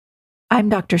I'm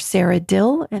Dr. Sarah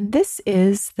Dill, and this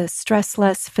is the Stress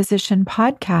Less Physician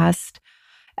Podcast,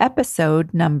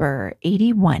 episode number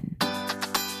 81.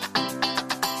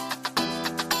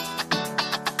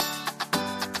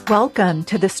 Welcome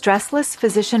to the Stress Less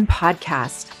Physician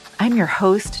Podcast. I'm your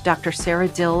host, Dr. Sarah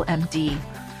Dill, MD.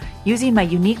 Using my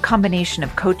unique combination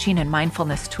of coaching and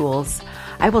mindfulness tools,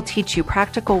 I will teach you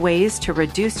practical ways to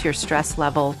reduce your stress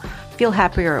level, feel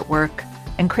happier at work,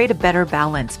 and create a better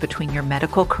balance between your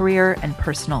medical career and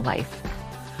personal life.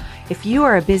 If you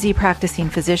are a busy practicing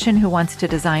physician who wants to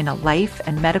design a life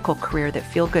and medical career that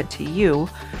feel good to you,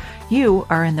 you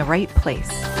are in the right place.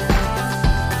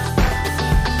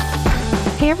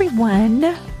 Hey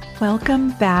everyone,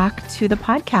 welcome back to the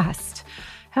podcast.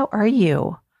 How are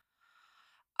you?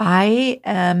 I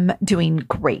am doing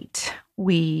great.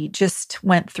 We just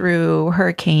went through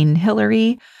Hurricane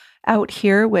Hilary out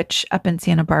here, which up in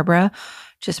Santa Barbara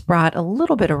just brought a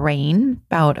little bit of rain,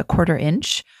 about a quarter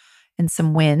inch, and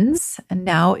some winds. And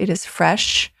now it is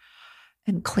fresh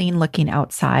and clean looking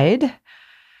outside.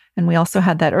 And we also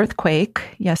had that earthquake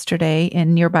yesterday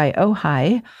in nearby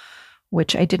Ojai,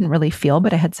 which I didn't really feel,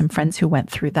 but I had some friends who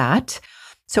went through that.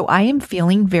 So I am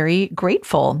feeling very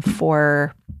grateful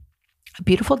for a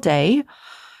beautiful day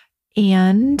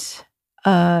and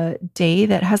a day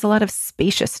that has a lot of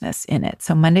spaciousness in it.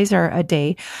 So Mondays are a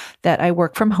day that I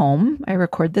work from home. I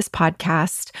record this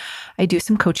podcast. I do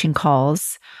some coaching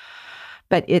calls,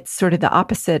 but it's sort of the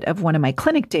opposite of one of my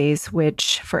clinic days,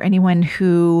 which for anyone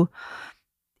who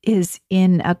is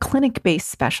in a clinic-based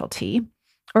specialty,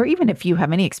 or even if you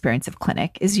have any experience of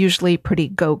clinic, is usually pretty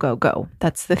go, go, go.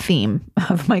 That's the theme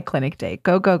of my clinic day,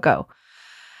 go, go, go.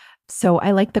 So I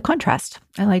like the contrast.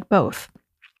 I like both.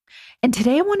 And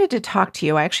today I wanted to talk to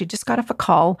you. I actually just got off a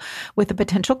call with a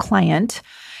potential client,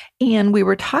 and we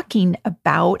were talking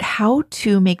about how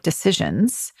to make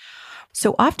decisions.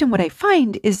 So often what I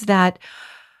find is that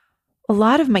a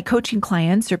lot of my coaching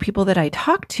clients or people that I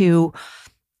talk to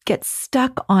get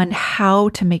stuck on how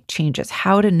to make changes,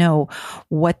 how to know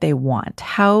what they want,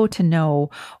 how to know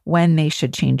when they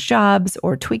should change jobs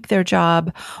or tweak their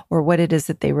job, or what it is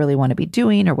that they really want to be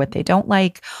doing or what they don't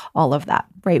like, all of that,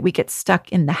 right? We get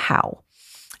stuck in the how.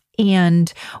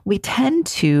 And we tend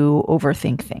to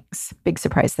overthink things. Big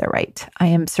surprise there, right? I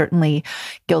am certainly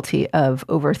guilty of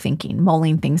overthinking,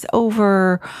 mulling things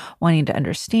over, wanting to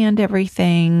understand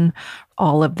everything,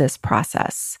 all of this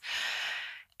process.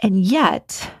 And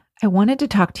yet, I wanted to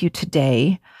talk to you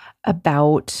today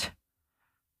about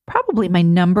probably my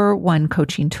number one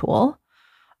coaching tool.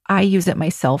 I use it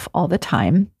myself all the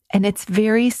time, and it's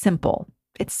very simple.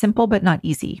 It's simple but not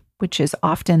easy, which is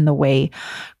often the way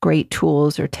great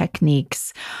tools or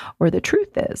techniques or the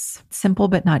truth is. Simple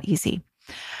but not easy.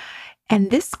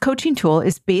 And this coaching tool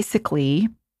is basically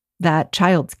that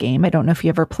child's game. I don't know if you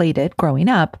ever played it growing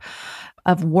up,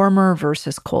 of warmer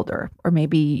versus colder, or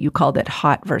maybe you called it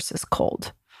hot versus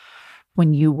cold.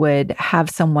 When you would have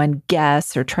someone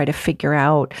guess or try to figure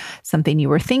out something you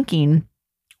were thinking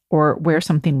or where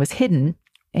something was hidden,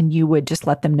 and you would just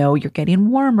let them know you're getting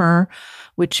warmer,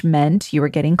 which meant you were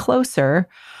getting closer,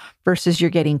 versus you're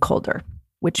getting colder,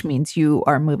 which means you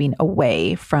are moving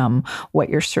away from what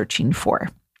you're searching for.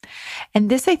 And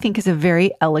this, I think, is a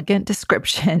very elegant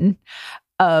description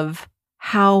of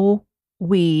how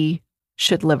we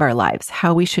should live our lives,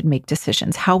 how we should make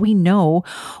decisions, how we know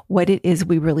what it is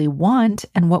we really want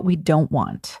and what we don't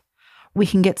want. We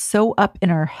can get so up in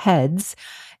our heads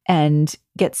and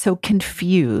get so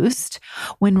confused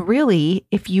when really,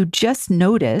 if you just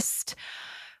noticed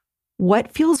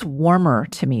what feels warmer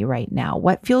to me right now,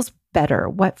 what feels better,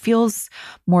 what feels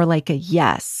more like a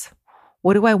yes,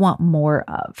 what do I want more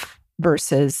of,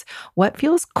 versus what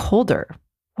feels colder,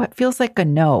 what feels like a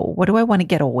no, what do I want to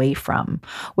get away from,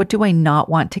 what do I not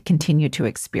want to continue to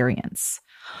experience.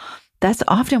 That's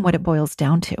often what it boils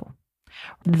down to.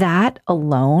 That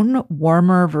alone,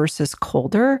 warmer versus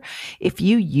colder, if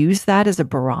you use that as a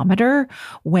barometer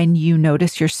when you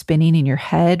notice you're spinning in your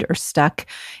head or stuck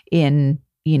in,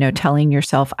 telling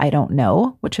yourself, I don't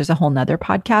know, which is a whole nother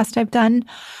podcast I've done,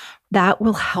 that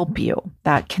will help you.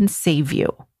 That can save you.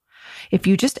 If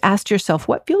you just asked yourself,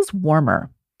 what feels warmer?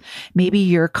 Maybe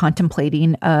you're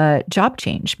contemplating a job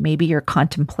change. Maybe you're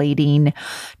contemplating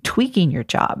tweaking your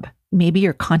job. Maybe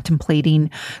you're contemplating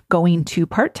going to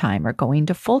part-time or going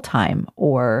to full-time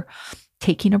or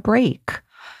taking a break.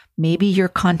 Maybe you're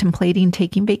contemplating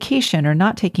taking vacation or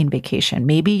not taking vacation.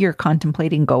 Maybe you're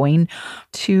contemplating going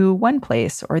to one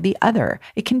place or the other.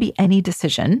 It can be any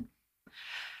decision.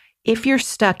 If you're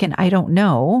stuck in I don't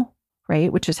know,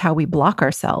 right, which is how we block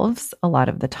ourselves a lot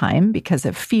of the time because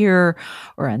of fear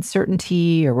or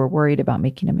uncertainty, or we're worried about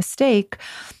making a mistake,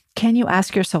 Can you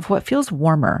ask yourself what feels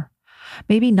warmer?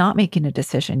 Maybe not making a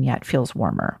decision yet feels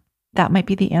warmer. That might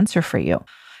be the answer for you.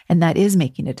 And that is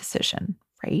making a decision,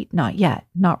 right? Not yet,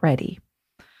 not ready.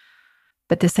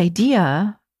 But this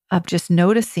idea of just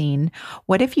noticing,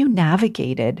 what if you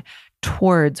navigated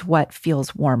towards what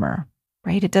feels warmer,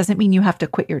 right? It doesn't mean you have to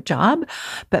quit your job,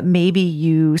 but maybe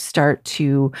you start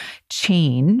to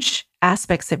change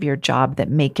aspects of your job that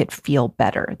make it feel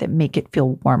better, that make it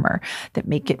feel warmer, that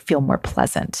make it feel more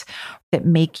pleasant, that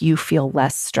make you feel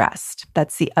less stressed.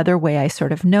 That's the other way I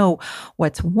sort of know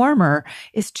what's warmer,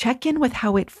 is check in with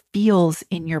how it feels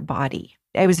in your body.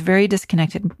 I was very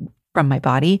disconnected from my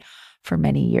body for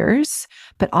many years,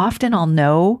 but often I'll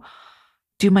know,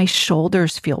 do my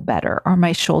shoulders feel better? Are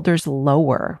my shoulders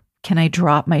lower? Can I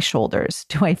drop my shoulders?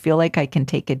 Do I feel like I can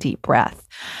take a deep breath?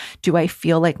 Do I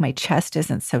feel like my chest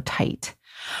isn't so tight?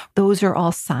 Those are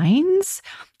all signs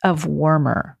of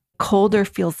warmer. Colder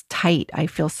feels tight. I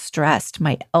feel stressed.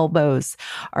 My elbows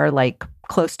are like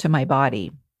close to my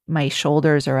body. My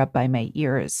shoulders are up by my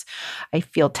ears. I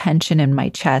feel tension in my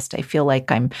chest. I feel like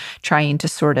I'm trying to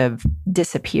sort of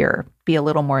disappear, be a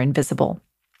little more invisible.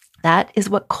 That is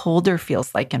what colder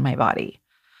feels like in my body.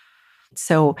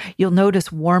 So you'll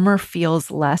notice warmer feels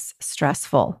less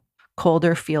stressful.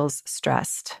 Colder feels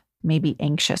stressed, maybe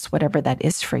anxious, whatever that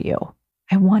is for you.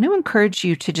 I want to encourage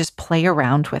you to just play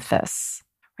around with this,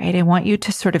 right? I want you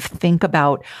to sort of think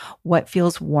about what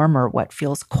feels warmer, what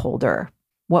feels colder,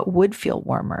 what would feel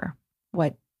warmer,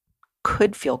 what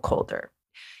could feel colder.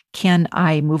 Can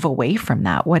I move away from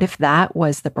that? What if that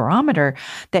was the barometer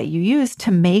that you use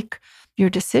to make your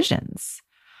decisions?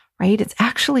 Right? It's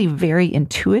actually very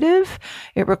intuitive.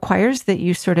 It requires that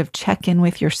you sort of check in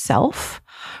with yourself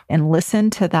and listen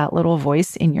to that little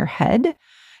voice in your head,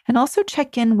 and also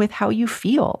check in with how you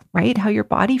feel, right? How your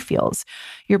body feels.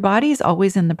 Your body is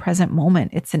always in the present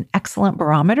moment. It's an excellent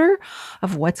barometer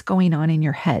of what's going on in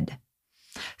your head.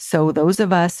 So those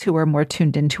of us who are more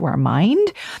tuned into our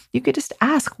mind, you could just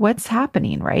ask, what's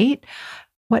happening, right?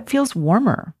 What feels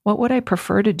warmer? What would I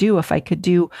prefer to do if I could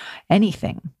do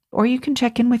anything? Or you can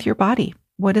check in with your body.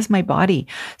 What is my body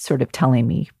sort of telling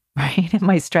me, right? Am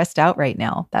I stressed out right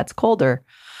now? That's colder.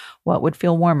 What would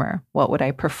feel warmer? What would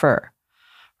I prefer?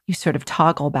 You sort of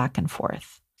toggle back and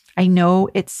forth. I know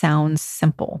it sounds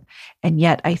simple, and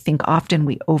yet I think often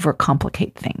we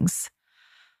overcomplicate things.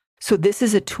 So this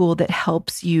is a tool that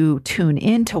helps you tune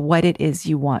into what it is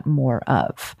you want more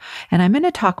of. And I'm going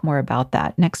to talk more about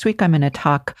that. Next week, I'm going to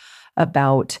talk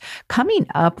about coming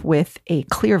up with a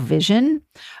clear vision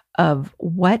of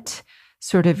what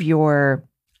sort of your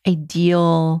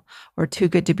ideal or too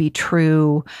good to be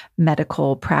true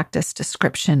medical practice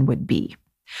description would be.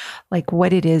 Like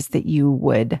what it is that you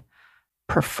would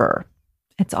prefer.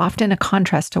 It's often a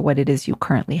contrast to what it is you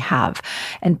currently have.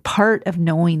 And part of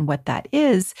knowing what that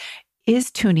is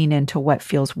tuning into what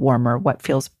feels warmer, what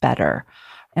feels better,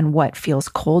 and what feels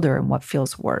colder and what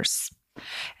feels worse.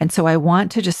 And so I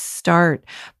want to just start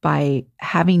by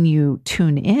having you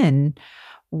tune in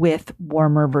with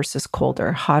warmer versus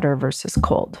colder, hotter versus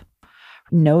cold.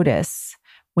 Notice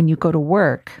when you go to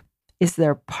work, is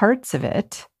there parts of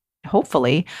it,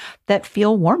 hopefully, that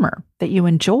feel warmer, that you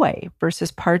enjoy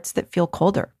versus parts that feel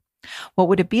colder? What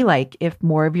would it be like if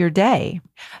more of your day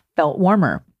felt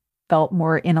warmer, felt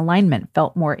more in alignment,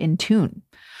 felt more in tune?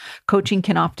 Coaching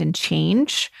can often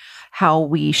change how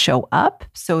we show up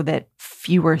so that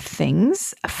fewer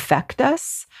things affect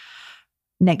us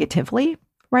negatively,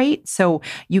 right? So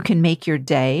you can make your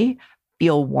day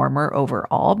feel warmer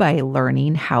overall by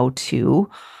learning how to,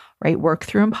 right, work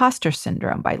through imposter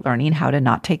syndrome, by learning how to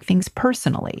not take things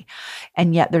personally.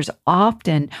 And yet there's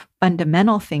often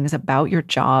fundamental things about your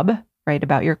job, right,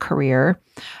 about your career,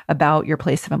 about your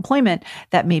place of employment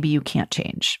that maybe you can't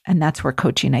change. And that's where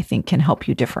coaching, I think, can help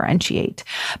you differentiate.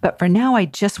 But for now, I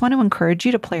just want to encourage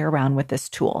you to play around with this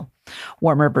tool,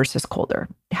 warmer versus colder.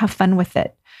 Have fun with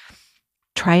it.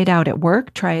 Try it out at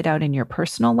work. Try it out in your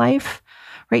personal life,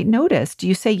 right? Notice, do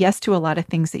you say yes to a lot of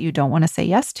things that you don't want to say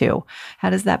yes to? How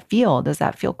does that feel? Does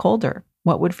that feel colder?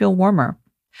 What would feel warmer?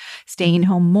 Staying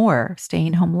home more,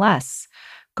 staying home less,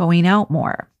 going out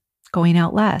more, going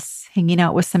out less, hanging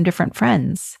out with some different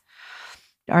friends.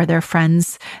 Are there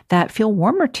friends that feel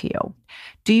warmer to you?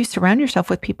 Do you surround yourself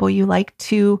with people you like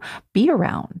to be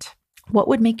around? What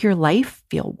would make your life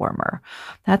feel warmer?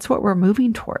 That's what we're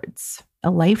moving towards. A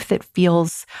life that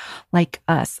feels like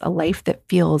us, a life that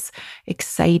feels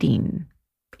exciting,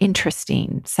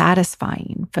 interesting,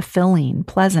 satisfying, fulfilling,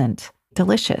 pleasant,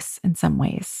 delicious in some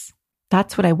ways.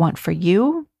 That's what I want for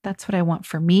you. That's what I want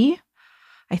for me.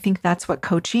 I think that's what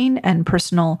coaching and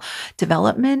personal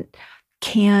development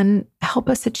can help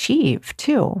us achieve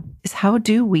too, is how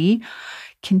do we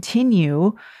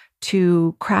continue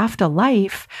to craft a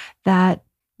life that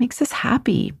makes us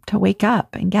happy to wake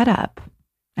up and get up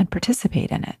and participate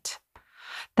in it.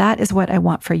 That is what I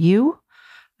want for you.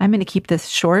 I'm going to keep this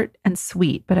short and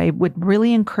sweet, but I would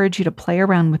really encourage you to play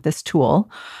around with this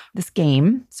tool, this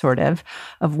game sort of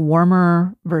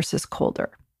warmer versus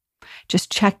colder.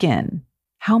 Just check in.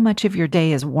 How much of your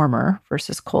day is warmer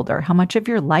versus colder? How much of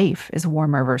your life is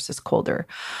warmer versus colder?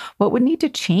 What would need to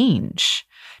change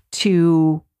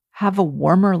to have a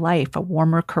warmer life, a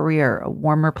warmer career, a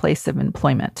warmer place of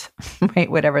employment, right?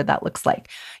 Whatever that looks like.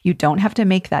 You don't have to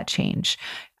make that change.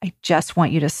 I just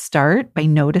want you to start by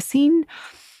noticing,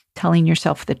 telling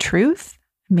yourself the truth,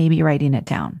 maybe writing it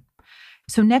down.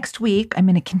 So next week, I'm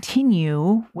going to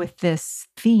continue with this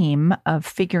theme of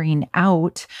figuring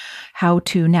out how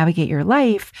to navigate your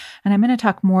life. And I'm going to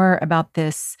talk more about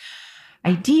this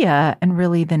idea and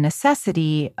really the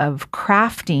necessity of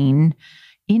crafting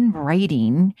in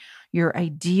writing your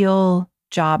ideal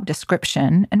job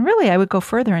description. And really, I would go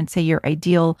further and say your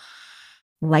ideal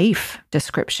life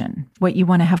description, what you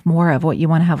want to have more of, what you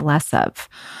want to have less of,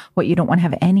 what you don't want to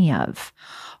have any of,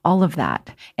 all of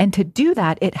that. And to do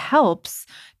that, it helps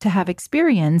to have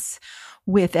experience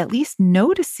with at least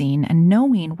noticing and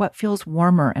knowing what feels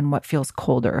warmer and what feels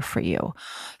colder for you.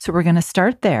 So we're going to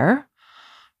start there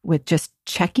with just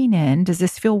checking in. Does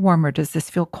this feel warmer? Does this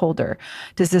feel colder?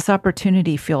 Does this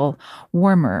opportunity feel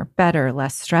warmer, better,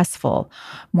 less stressful,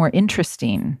 more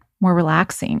interesting, more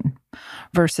relaxing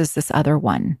versus this other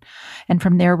one? And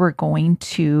from there, we're going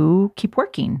to keep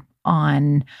working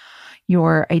on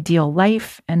your ideal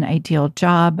life and ideal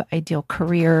job, ideal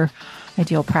career,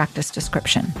 ideal practice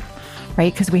description,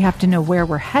 right? Because we have to know where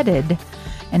we're headed.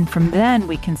 And from then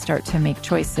we can start to make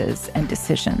choices and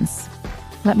decisions.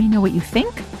 Let me know what you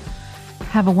think.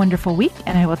 Have a wonderful week,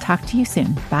 and I will talk to you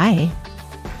soon. Bye.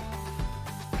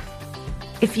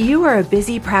 If you are a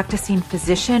busy practicing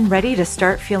physician ready to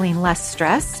start feeling less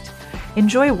stressed,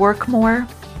 enjoy work more,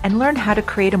 and learn how to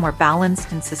create a more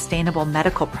balanced and sustainable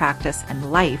medical practice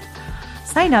and life,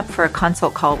 sign up for a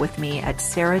consult call with me at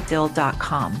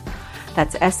sarahdill.com.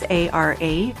 That's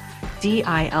SARADILL.com.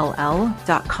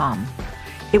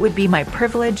 It would be my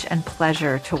privilege and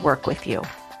pleasure to work with you.